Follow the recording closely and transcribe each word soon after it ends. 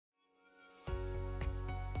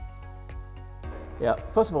Yeah,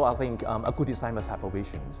 first of all, I think a good design must have a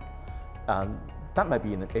vision. And that might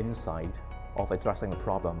be an insight of addressing a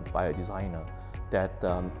problem by a designer that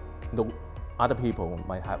no other people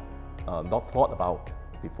might have not thought about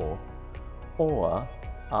before, or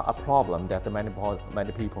a problem that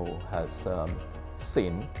many people has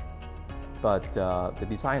seen, but the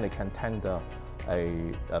designer can tender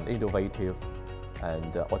an innovative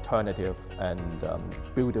and alternative and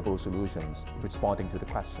buildable solutions responding to the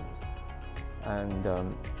questions. And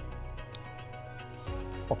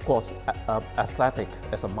of course, aesthetic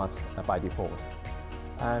is a must by default.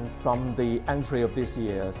 And from the entry of this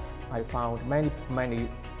year, I found many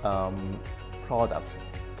products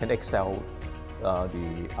can excel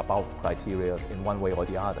the above criteria in one way or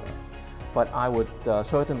the other. But I would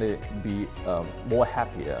certainly be more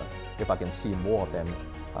happier if I can see more of them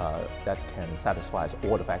that can satisfy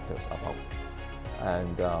all the factors above.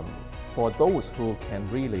 And for those who can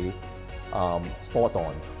really spot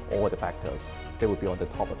on all the factors, they will be on the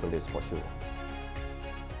top of the list for sure.